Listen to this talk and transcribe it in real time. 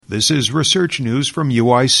This is research news from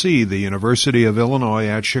UIC, the University of Illinois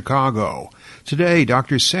at Chicago. Today,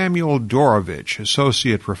 Dr. Samuel Dorovich,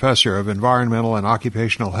 Associate Professor of Environmental and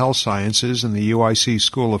Occupational Health Sciences in the UIC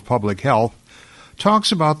School of Public Health,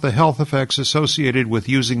 talks about the health effects associated with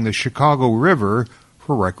using the Chicago River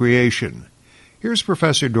for recreation. Here's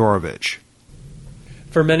Professor Dorovich.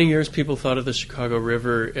 For many years, people thought of the Chicago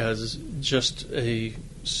River as just a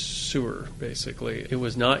sewer, basically. It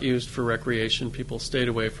was not used for recreation. People stayed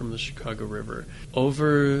away from the Chicago River.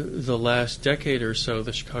 Over the last decade or so,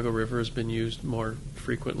 the Chicago River has been used more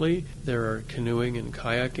frequently. There are canoeing and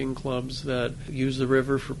kayaking clubs that use the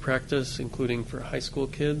river for practice, including for high school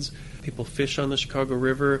kids. People fish on the Chicago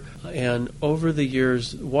River, and over the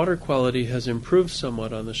years, water quality has improved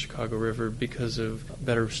somewhat on the Chicago River because of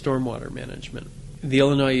better stormwater management. The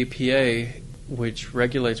Illinois EPA, which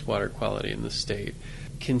regulates water quality in the state,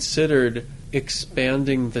 considered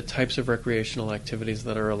expanding the types of recreational activities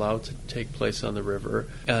that are allowed to take place on the river,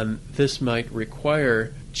 and this might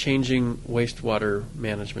require changing wastewater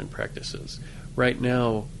management practices. Right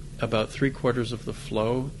now, about 3/4 of the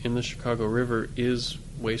flow in the Chicago River is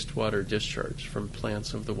wastewater discharge from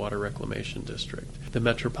plants of the Water Reclamation District. The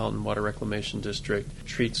Metropolitan Water Reclamation District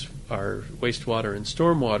treats our wastewater and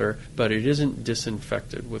stormwater, but it isn't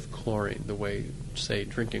disinfected with chlorine the way, say,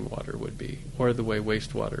 drinking water would be, or the way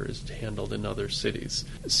wastewater is handled in other cities.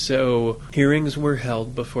 So hearings were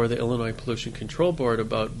held before the Illinois Pollution Control Board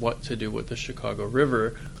about what to do with the Chicago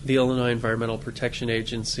River. The Illinois Environmental Protection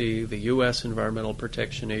Agency, the U.S. Environmental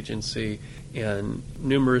Protection Agency, and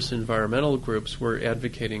numerous environmental groups were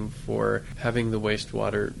advocating for having the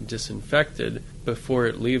wastewater disinfected before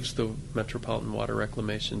it leaves the Metropolitan Water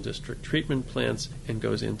Reclamation District treatment plants and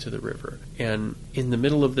goes into the river. And in the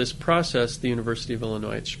middle of this process, the University of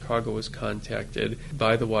Illinois at Chicago was contacted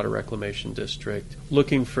by the Water Reclamation District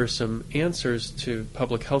looking for some answers to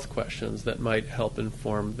public health questions that might help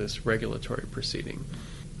inform this regulatory proceeding.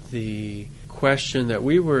 The question that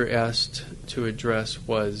we were asked to address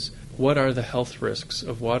was, what are the health risks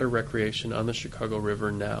of water recreation on the Chicago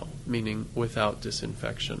River now, meaning without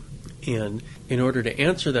disinfection? And in order to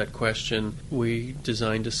answer that question, we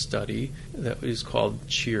designed a study that is called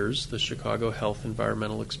CHEERS, the Chicago Health,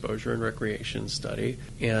 Environmental Exposure and Recreation Study.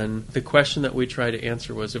 And the question that we tried to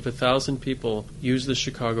answer was, if 1,000 people use the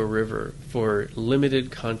Chicago River for limited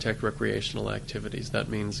contact recreational activities, that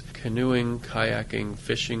means canoeing, kayaking,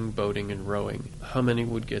 fishing, boating, and rowing, how many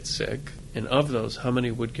would get sick? And of those, how many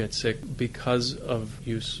would get sick because of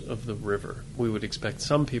use of the river? We would expect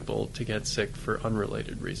some people to get sick for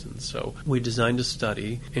unrelated reasons. So we designed a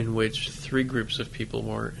study in which 3 groups of people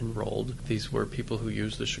were enrolled. These were people who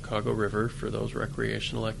used the Chicago River for those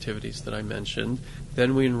recreational activities that I mentioned.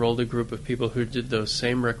 Then we enrolled a group of people who did those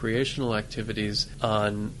same recreational activities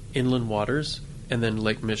on inland waters and then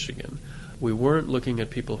Lake Michigan. We weren't looking at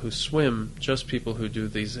people who swim, just people who do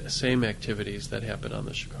these same activities that happen on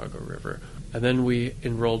the Chicago River. And then we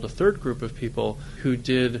enrolled a third group of people who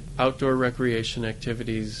did outdoor recreation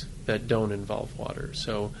activities that don't involve water.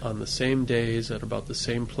 So on the same days, at about the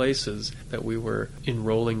same places that we were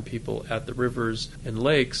enrolling people at the rivers and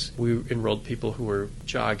lakes, we enrolled people who were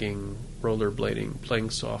jogging, rollerblading, playing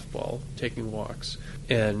softball, taking walks.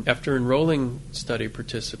 And after enrolling study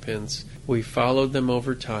participants, we followed them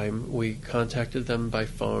over time. We contacted them by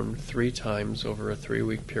phone 3 times over a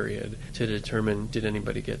 3-week period to determine, did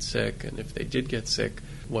anybody get sick? And if they did get sick,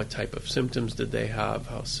 what type of symptoms did they have?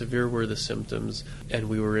 How severe were the symptoms? And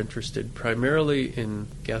we were interested primarily in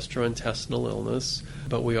gastrointestinal illness,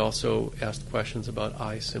 but we also asked questions about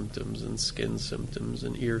eye symptoms and skin symptoms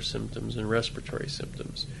and ear symptoms and respiratory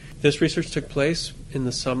symptoms. This research took place in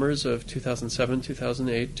the summers of 2007,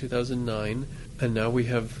 2008, 2009, and now we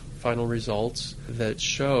have final results that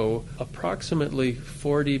show approximately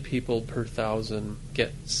 40 people per 1,000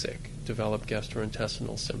 get sick, develop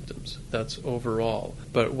gastrointestinal symptoms. That's overall.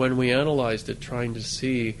 But when we analyzed it, trying to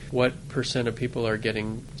see what percent of people are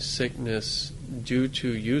getting sickness due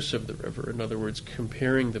to use of the river, in other words,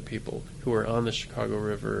 comparing the people who are on the Chicago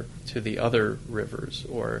River to the other rivers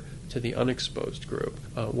or to the unexposed group,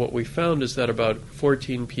 what we found is that about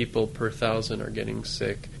 14 people per 1,000 are getting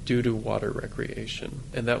sick due to water recreation.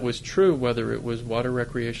 And that was true whether it was water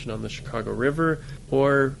recreation on the Chicago River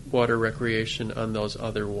or water recreation on those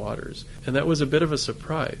other waters. And that was a bit of a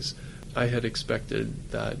surprise. I had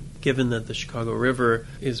expected that, given that the Chicago River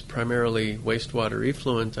is primarily wastewater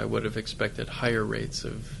effluent, I would have expected higher rates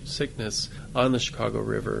of sickness on the Chicago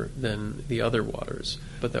River than the other waters,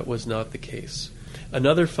 but that was not the case.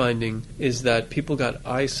 Another finding is that people got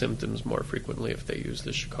eye symptoms more frequently if they used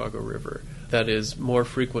the Chicago River. That is, more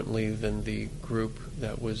frequently than the group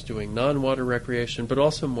that was doing non-water recreation, but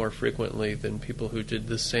also more frequently than people who did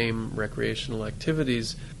the same recreational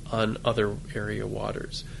activities on other area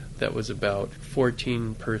waters. That was about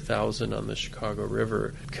 14 per thousand on the Chicago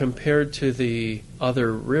River. Compared to the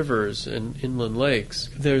other rivers and inland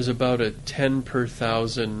lakes, there's about a 10 per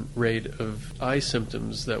thousand rate of eye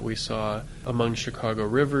symptoms that we saw among Chicago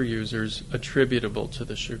River users attributable to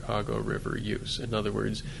the Chicago River use. In other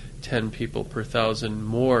words, 10 people per thousand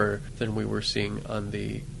more than we were seeing on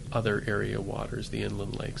the other area waters, the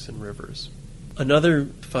inland lakes and rivers. Another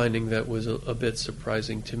finding that was a bit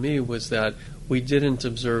surprising to me was that we didn't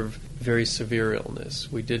observe very severe illness.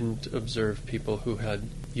 We didn't observe people who had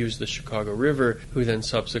used the Chicago River who then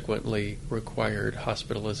subsequently required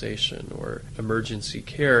hospitalization or emergency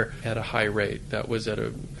care at a high rate. That was at a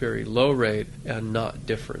very low rate and not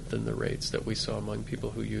different than the rates that we saw among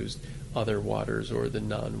people who used other waters or the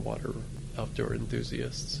non-water outdoor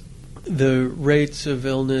enthusiasts. The rates of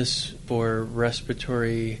illness for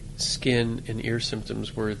respiratory, skin, and ear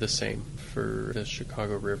symptoms were the same for the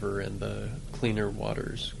Chicago River and the cleaner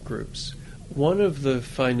waters groups. One of the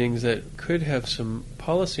findings that could have some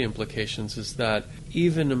policy implications is that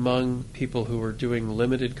even among people who are doing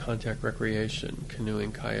limited contact recreation,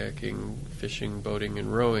 canoeing, kayaking, fishing, boating,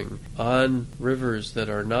 and rowing, on rivers that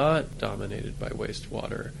are not dominated by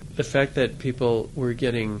wastewater, the fact that people were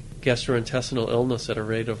getting gastrointestinal illness at a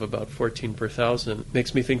rate of about 14 per thousand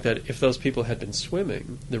makes me think that if those people had been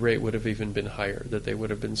swimming, the rate would have even been higher, that they would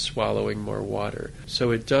have been swallowing more water.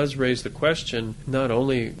 So it does raise the question, not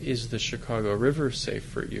only is the Chicago River safe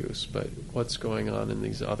for use, but what's going on in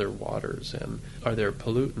these other waters, and are there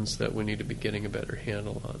pollutants that we need to be getting a better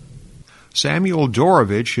handle on? Samuel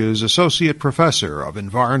Dorovich is Associate Professor of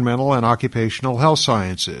Environmental and Occupational Health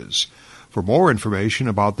Sciences. For more information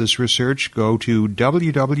about this research, go to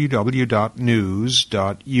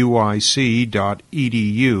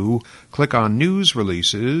www.news.uic.edu, click on News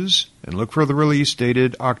Releases, and look for the release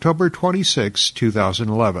dated October 26,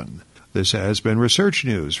 2011. This has been Research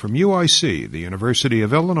News from UIC, the University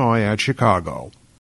of Illinois at Chicago.